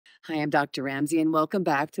Hi, I'm Dr. Ramsey, and welcome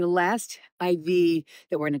back to the last IV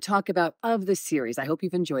that we're going to talk about of the series. I hope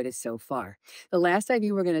you've enjoyed it so far. The last IV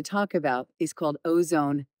we're going to talk about is called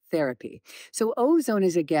ozone therapy. So, ozone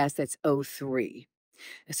is a gas that's O3.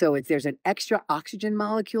 So there's an extra oxygen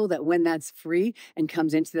molecule that when that's free and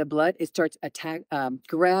comes into the blood, it starts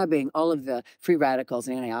grabbing all of the free radicals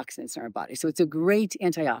and antioxidants in our body. So it's a great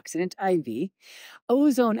antioxidant IV.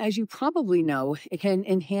 Ozone, as you probably know, it can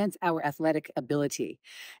enhance our athletic ability.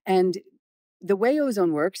 And the way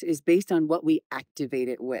ozone works is based on what we activate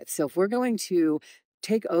it with. So if we're going to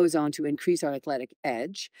take ozone to increase our athletic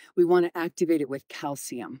edge, we want to activate it with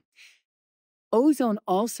calcium. Ozone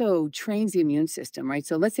also trains the immune system, right?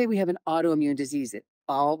 So let's say we have an autoimmune disease.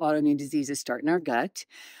 All autoimmune diseases start in our gut.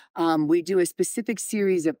 We do a specific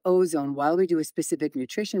series of ozone while we do a specific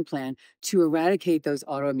nutrition plan to eradicate those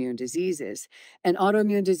autoimmune diseases. And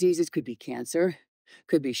autoimmune diseases could be cancer,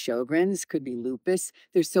 could be Sjogren's, could be lupus.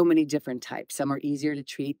 There's so many different types. Some are easier to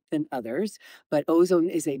treat than others, but ozone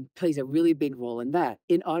plays a really big role in that.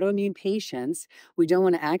 In autoimmune patients, we don't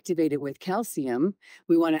want to activate it with calcium.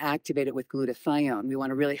 We want to activate it with glutathione. We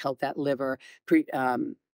want to really help that liver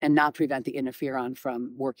and not prevent the interferon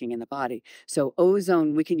from working in the body. So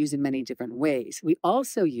ozone, we can use in many different ways. We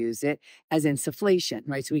also use it as insufflation,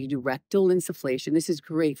 right? So we can do rectal insufflation. This is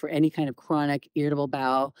great for any kind of chronic irritable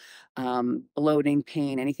bowel, bloating,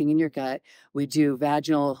 pain, anything in your gut. We do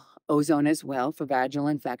vaginal ozone as well for vaginal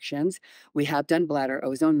infections. We have done bladder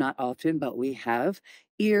ozone, not often, but we have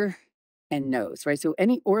ear and nose, right? So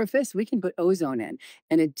any orifice, we can put ozone in,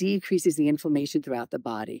 and it decreases the inflammation throughout the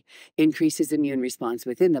body, increases immune response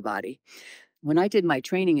within the body. When I did my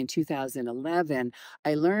training in 2011,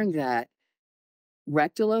 I learned that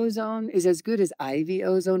rectal ozone is as good as IV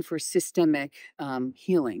ozone for systemic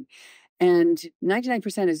healing. And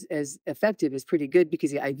 99% is as effective is pretty good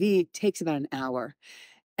because the IV takes about an hour.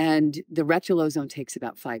 And the rectal ozone takes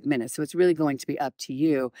about 5 minutes. So it's really going to be up to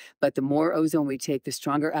you. But the more ozone we take, the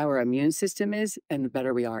stronger our immune system is, and the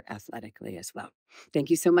better we are athletically as well. Thank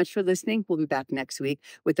you so much for listening. We'll be back next week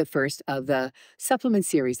with the first of the supplement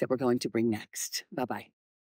series that we're going to bring next. Bye-bye.